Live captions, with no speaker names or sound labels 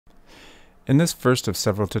In this first of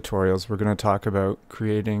several tutorials, we're going to talk about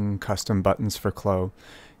creating custom buttons for Clo,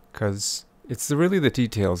 because it's really the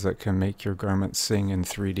details that can make your garment sing in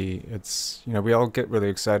 3D. It's, we all get really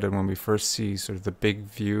excited when we first see sort of the big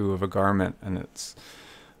view of a garment and it's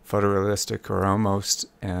photorealistic or almost,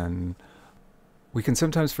 and we can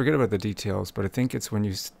sometimes forget about the details, but I think it's when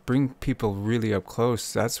you bring people really up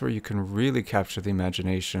close, that's where you can really capture the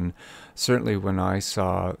imagination. Certainly when I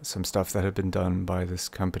saw some stuff that had been done by this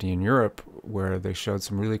company in Europe where they showed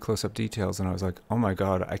some really close-up details, and I was like, oh my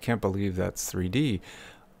God, I can't believe that's 3D.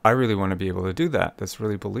 I really want to be able to do that. That's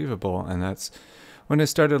really believable. And that's when I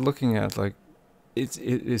started looking at, like,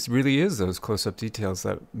 it really is those close-up details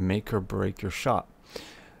that make or break your shot.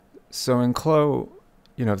 So in Clo,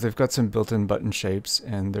 they've got some built-in button shapes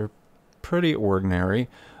and they're pretty ordinary.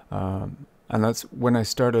 And that's when I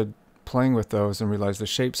started playing with those and realized the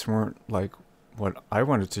shapes weren't like what I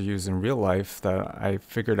wanted to use in real life, that I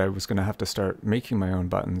figured I was going to have to start making my own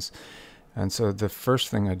buttons. And so the first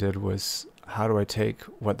thing I did was, how do I take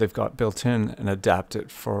what they've got built in and adapt it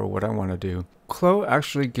for what I want to do? Clo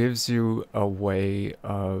actually gives you a way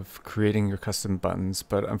of creating your custom buttons,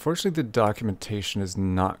 but unfortunately the documentation is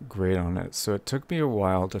not great on it. So it took me a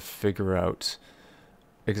while to figure out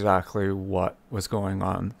exactly what was going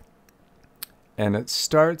on. And it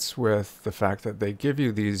starts with the fact that they give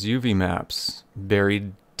you these UV maps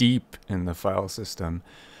buried deep in the file system.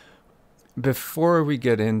 Before we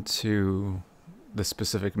get into the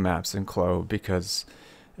specific maps in Clo, because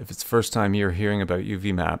if it's the first time you're hearing about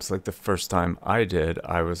UV maps, like the first time I did,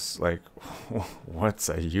 I was like, what's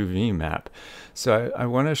a UV map? So I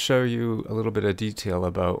want to show you a little bit of detail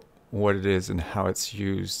about what it is and how it's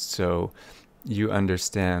used, so you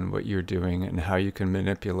understand what you're doing and how you can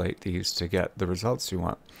manipulate these to get the results you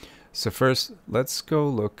want. So first, let's go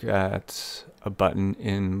look at a button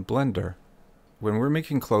in Blender. When we're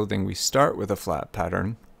making clothing, we start with a flat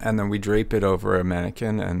pattern, and then we drape it over a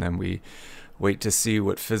mannequin, and then we wait to see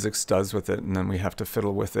what physics does with it, and then we have to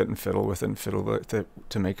fiddle with it and fiddle with it and fiddle with it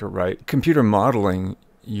to make it right. Computer modeling,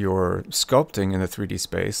 you're sculpting in the 3D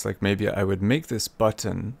space. Like, maybe I would make this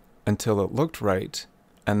button until it looked right,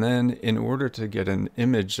 and then in order to get an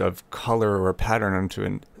image of color or pattern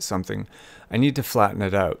onto something, I need to flatten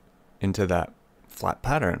it out into that flat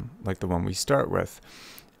pattern, like the one we start with.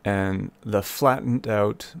 And the flattened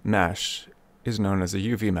out mesh is known as a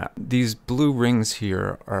UV map. These blue rings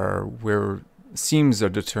here are where seams are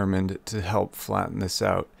determined to help flatten this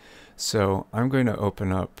out. So I'm going to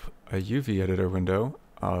open up a UV editor window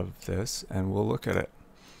of this and we'll look at it.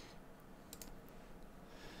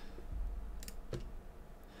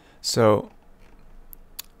 So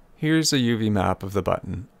here's a UV map of the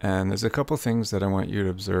button, and there's a couple things that I want you to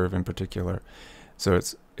observe in particular. So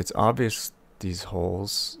it's obvious these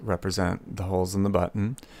holes represent the holes in the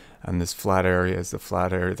button, and this flat area is the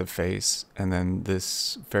flat area of the face, and then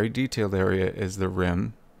this very detailed area is the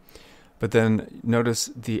rim. But then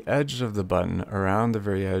notice the edge of the button around the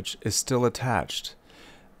very edge is still attached.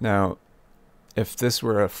 Now, if this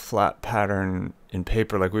were a flat pattern in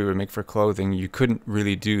paper like we would make for clothing, you couldn't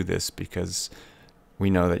really do this because we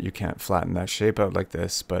know that you can't flatten that shape out like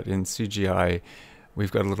this. But in CGI,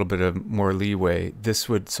 we've got a little bit of more leeway. This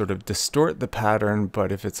would sort of distort the pattern,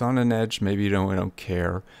 but if it's on an edge, maybe we don't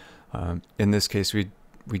care. In this case, we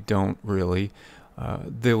don't really.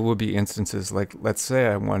 There will be instances like, let's say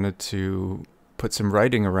I wanted to put some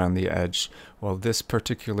writing around the edge. Well, this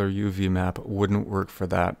particular UV map wouldn't work for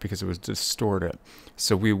that because it would distort it.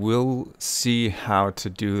 So we will see how to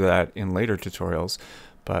do that in later tutorials,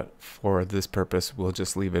 but for this purpose, we'll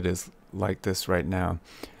just leave it as like this right now.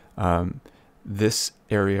 This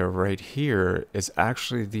area right here is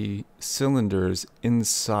actually the cylinders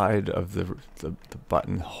inside of the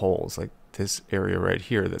button holes, like this area right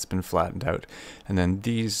here that's been flattened out. And then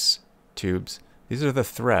these tubes, these are the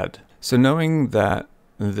thread. So knowing that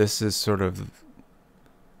this is sort of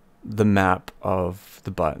the map of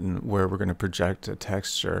the button where we're going to project a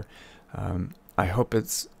texture, I hope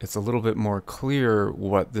it's a little bit more clear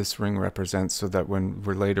what this ring represents, so that when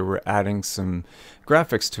we're adding some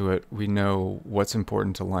graphics to it, we know what's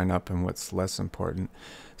important to line up and what's less important.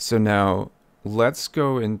 So now let's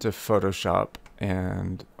go into Photoshop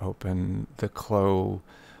and open the Clo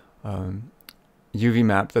UV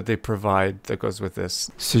map that they provide that goes with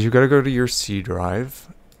this. So you got to go to your C drive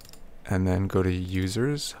and then go to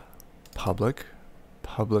Users, Public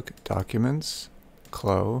Documents,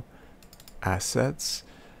 Clo, Assets,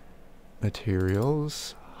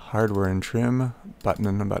 Materials, Hardware and Trim, Button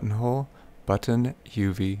and a Buttonhole, Button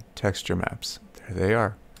UV Texture Maps. There they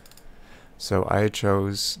are. So I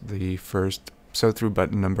chose the first sew through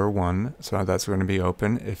button number 1, so that's going to be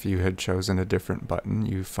open. If you had chosen a different button,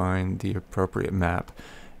 you find the appropriate map,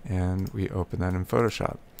 and we open that in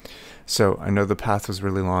Photoshop. So I know the path was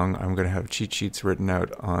really long. I'm going to have cheat sheets written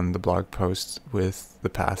out on the blog post with the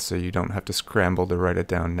path so you don't have to scramble to write it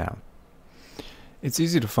down now. It's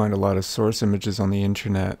easy to find a lot of source images on the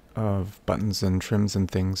internet of buttons and trims and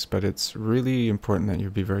things, but it's really important that you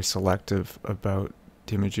be very selective about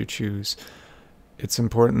the image you choose. It's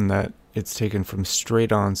important that it's taken from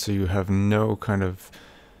straight on so you have no kind of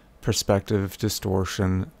perspective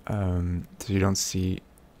distortion, so you don't see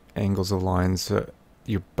angles of lines.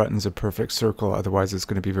 Your button's a perfect circle, otherwise it's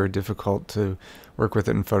going to be very difficult to work with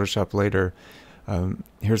it in Photoshop later.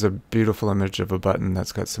 Here's a beautiful image of a button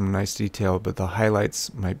that's got some nice detail, but the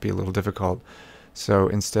highlights might be a little difficult. So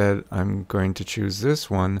instead I'm going to choose this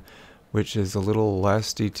one, which is a little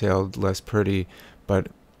less detailed, less pretty, but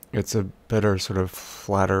it's a better sort of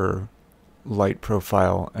flatter light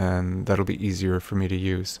profile, and that'll be easier for me to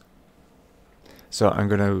use. So I'm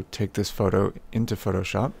going to take this photo into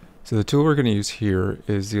Photoshop. So the tool we're going to use here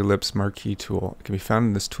is the ellipse marquee tool. It can be found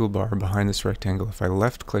in this toolbar behind this rectangle. If I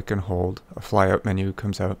left click and hold, a flyout menu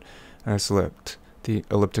comes out, and I select the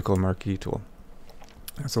elliptical marquee tool.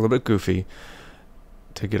 It's a little bit goofy.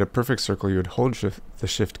 To get a perfect circle, you would hold the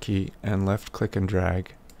shift key and left click and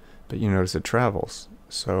drag, but you notice it travels.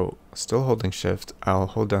 So still holding shift, I'll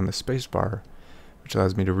hold down the space bar, which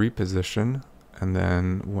allows me to reposition, and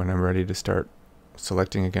then when I'm ready to start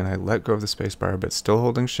selecting again, I let go of the spacebar, but still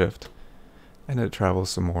holding shift, and it travels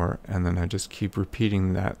some more, and then I just keep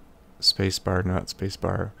repeating that spacebar, not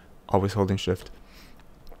spacebar, always holding shift,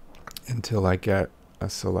 until I get a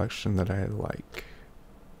selection that I like.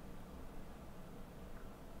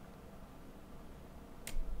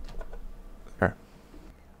 There.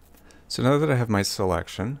 So now that I have my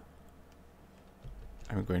selection,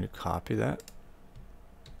 I'm going to copy that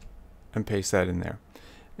and paste that in there.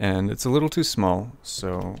 And it's a little too small,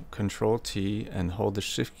 so Control T and hold the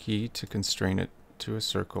Shift key to constrain it to a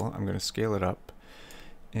circle. I'm going to scale it up,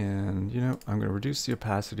 and I'm going to reduce the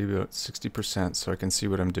opacity about 60% so I can see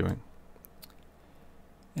what I'm doing.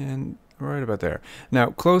 And right about there. Now,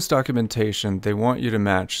 Clo3's documentation, they want you to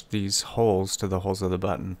match these holes to the holes of the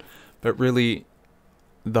button, but really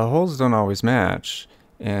the holes don't always match,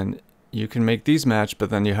 and you can make these match, but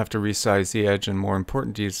then you have to resize the edge and more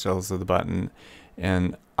important details of the button.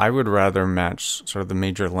 And I would rather match sort of the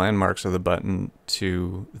major landmarks of the button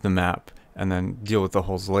to the map and then deal with the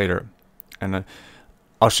holes later. And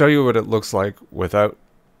I'll show you what it looks like without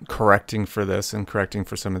correcting for this and correcting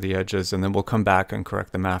for some of the edges, and then we'll come back and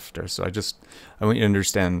correct them after. So I want you to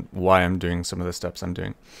understand why I'm doing some of the steps I'm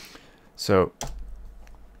doing. So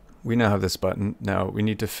we now have this button. Now we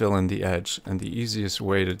need to fill in the edge, and the easiest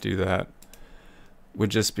way to do that would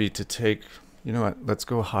just be to take, you know what, let's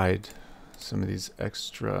go hide some of these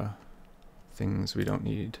extra things we don't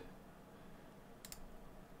need.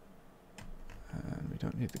 And we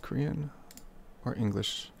don't need the Korean or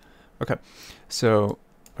English. Okay, so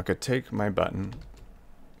I could take my button,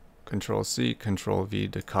 Control C, Control V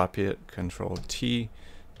to copy it, Control T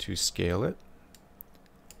to scale it.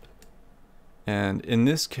 And in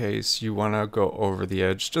this case, you want to go over the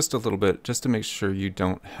edge just a little bit, just to make sure you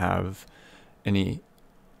don't have any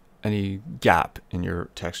gap in your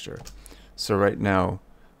texture. So right now,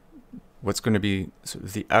 what's going to be sort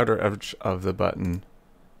of the outer edge of the button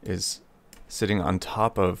is sitting on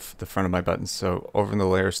top of the front of my button. So over in the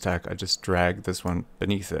layer stack, I just drag this one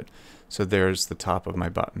beneath it. So there's the top of my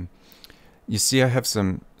button. You see I have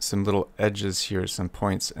some little edges here, some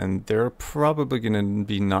points, and they're probably going to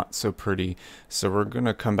be not so pretty. So we're going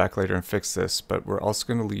to come back later and fix this, but we're also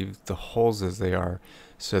going to leave the holes as they are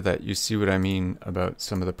so that you see what I mean about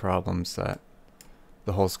some of the problems that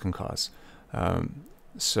the holes can cause.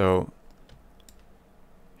 So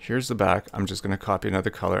here's the back. I'm just going to copy another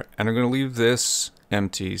color, and I'm going to leave this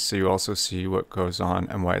empty so you also see what goes on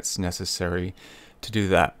and why it's necessary to do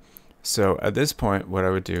that. So at this point, what I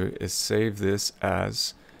would do is save this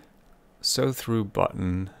as sew through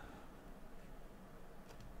button.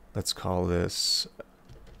 Let's call this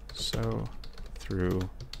sew through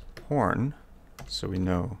horn so we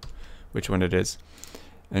know which one it is,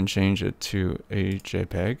 and change it to a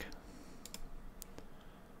JPEG.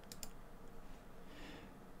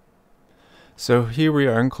 So here we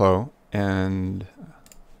are in Clo, and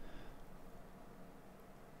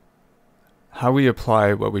how we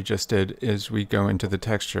apply what we just did is we go into the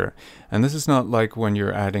texture. And this is not like when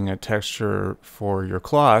you're adding a texture for your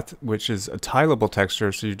cloth, which is a tileable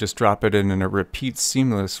texture, so you just drop it in and it repeats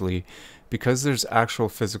seamlessly. Because there's actual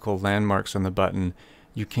physical landmarks on the button,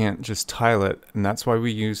 you can't just tile it, and that's why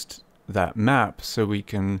we used that map so we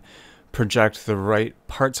can project the right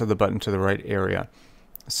parts of the button to the right area.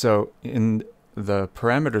 So in the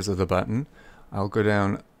parameters of the button, I'll go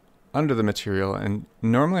down under the material, and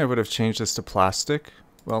normally I would have changed this to plastic.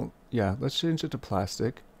 Well, yeah, let's change it to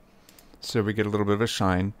plastic so we get a little bit of a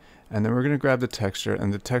shine. And then we're going to grab the texture,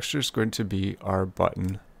 and the texture is going to be our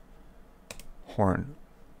button horn.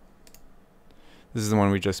 This is the one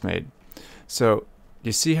we just made. So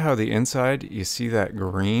you see how the inside, you see that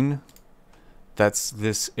green? That's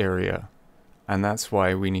this area, and that's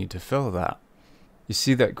why we need to fill that. You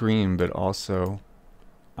see that green, but also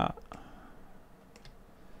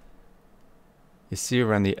you see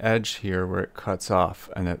around the edge here where it cuts off,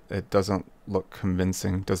 and it doesn't look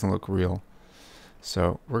convincing, doesn't look real.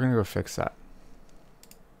 So we're going to go fix that.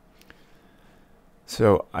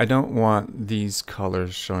 So I don't want these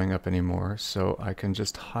colors showing up anymore, so I can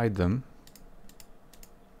just hide them,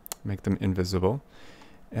 make them invisible,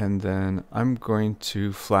 and then I'm going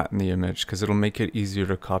to flatten the image because it'll make it easier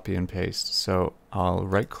to copy and paste. So I'll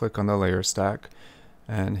right click on the layer stack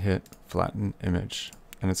and hit flatten image.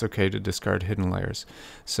 And it's okay to discard hidden layers.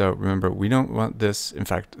 So remember, we don't want this. In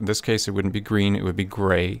fact, in this case, it wouldn't be green, it would be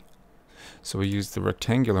gray. So we use the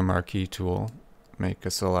rectangular marquee tool, make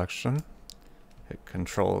a selection, hit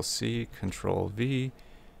Control C, Control V,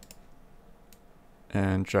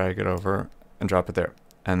 and drag it over and drop it there.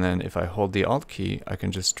 And then if I hold the Alt key, I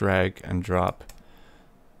can just drag and drop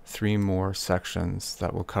 3 more sections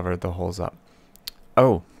that will cover the holes up.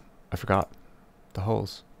 Oh, I forgot the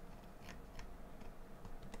holes.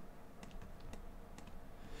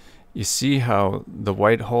 You see how the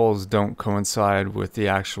white holes don't coincide with the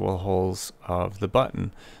actual holes of the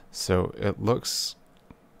button, so it looks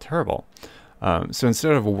terrible. So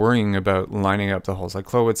instead of worrying about lining up the holes, like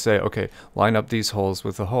Clo would say, okay, line up these holes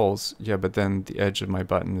with the holes, yeah, but then the edge of my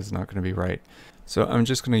button is not going to be right. So I'm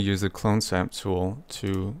just going to use the clone stamp tool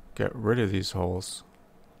to get rid of these holes.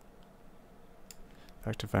 In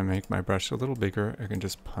fact, if I make my brush a little bigger, I can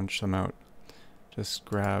just punch them out. Just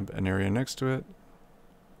grab an area next to it.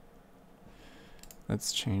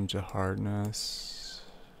 Let's change the hardness.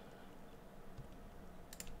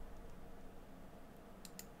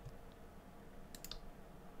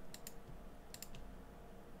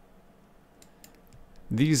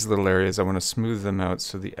 These little areas, I want to smooth them out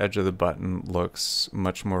so the edge of the button looks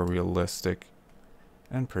much more realistic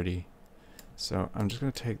and pretty. So I'm just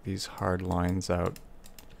going to take these hard lines out.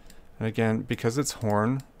 And again, because it's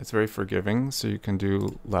horn, it's very forgiving, so you can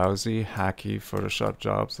do lousy, hacky Photoshop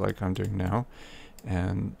jobs like I'm doing now.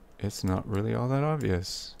 And it's not really all that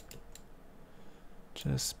obvious.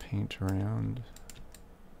 Just paint around.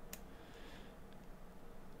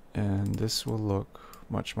 And this will look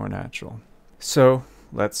much more natural. So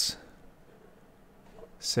let's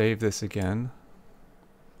save this again.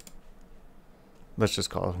 Let's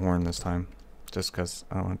just call it horn this time, just because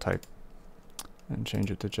I don't want to type. And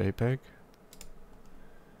change it to JPEG.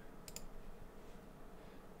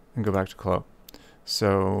 And go back to Clo.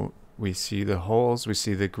 So we see the holes, we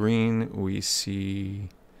see the green, we see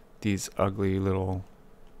these ugly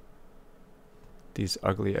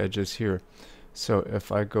edges here. So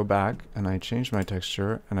if I go back and I change my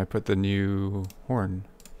texture and I put the new horn,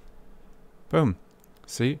 boom,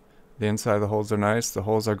 see? The inside of the holes are nice, the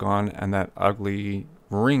holes are gone, and that ugly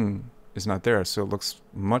ring is not there, so it looks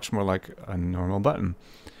much more like a normal button.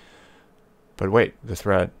 But wait, the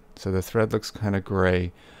thread. So the thread looks kind of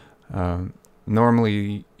gray.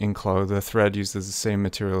 Normally in Clo, the thread uses the same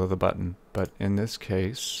material of the button, but in this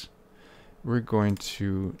case, we're going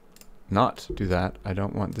to not do that. I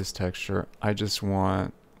don't want this texture. I just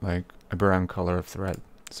want like a brown color of thread.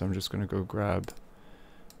 So I'm just going to go grab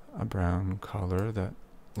a brown color that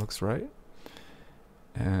looks right.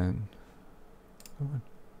 And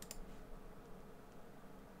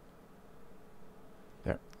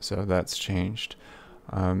there. So that's changed.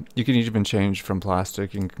 You can even change from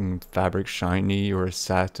plastic. You can fabric shiny or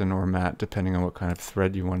satin or matte, depending on what kind of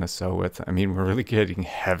thread you want to sew with. I mean, we're really getting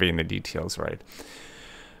heavy in the details, right?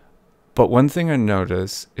 But one thing I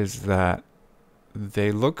notice is that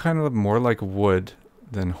they look kind of more like wood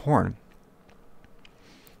than horn.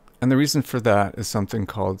 And the reason for that is something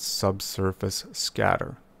called subsurface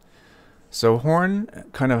scatter. So horn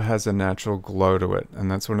kind of has a natural glow to it,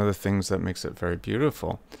 and that's one of the things that makes it very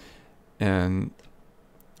beautiful. And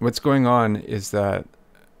what's going on is that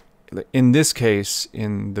in this case,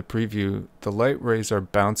 in the preview, the light rays are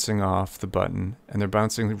bouncing off the button, and they're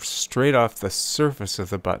bouncing straight off the surface of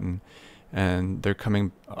the button, and they're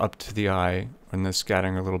coming up to the eye, and they're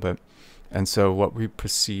scattering a little bit. And so what we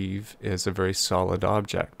perceive is a very solid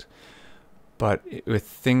object. But with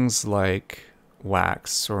things like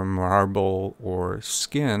wax or marble or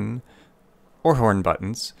skin or horn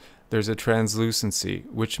buttons, there's a translucency,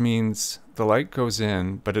 which means the light goes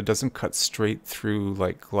in, but it doesn't cut straight through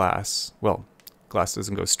like glass. Well, glass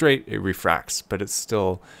doesn't go straight, it refracts, but it's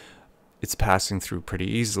passing through pretty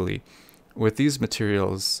easily. With these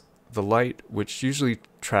materials, the light, which usually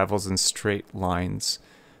travels in straight lines,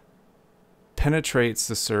 penetrates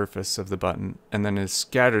the surface of the button and then is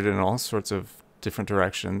scattered in all sorts of different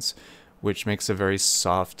directions, which makes a very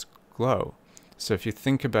soft glow. So if you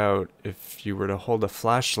think about if you were to hold a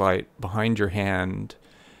flashlight behind your hand,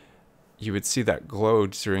 you would see that glow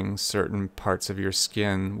during certain parts of your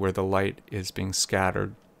skin where the light is being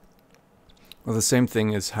scattered. Well, the same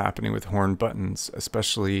thing is happening with horn buttons,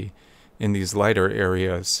 especially in these lighter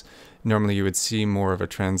areas. Normally you would see more of a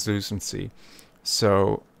translucency.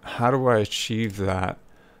 So how do I achieve that?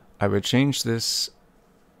 I would change this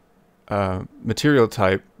material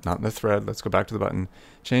type, not the thread, let's go back to the button,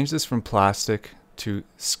 change this from plastic to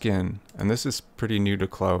skin. And this is pretty new to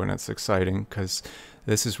Clo, and it's exciting because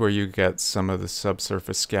this is where you get some of the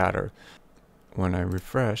subsurface scatter. When I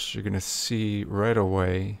refresh, you're going to see right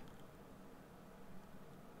away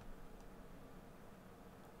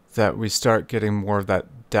that we start getting more of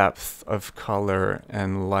that depth of color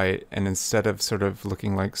and light, and instead of sort of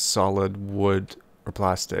looking like solid wood or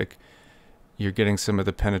plastic, you're getting some of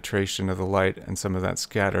the penetration of the light and some of that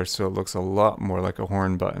scatter, so it looks a lot more like a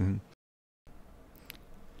horn button.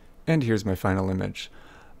 And here's my final image.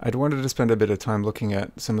 I'd wanted to spend a bit of time looking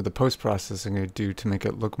at some of the post-processing I do to make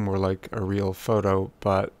it look more like a real photo,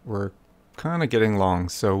 but we're kind of getting long,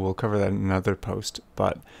 so we'll cover that in another post.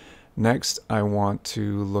 But next, I want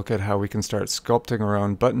to look at how we can start sculpting our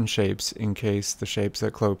own button shapes in case the shapes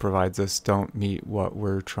that Clo provides us don't meet what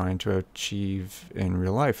we're trying to achieve in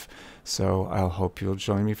real life. So I'll hope you'll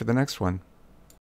join me for the next one.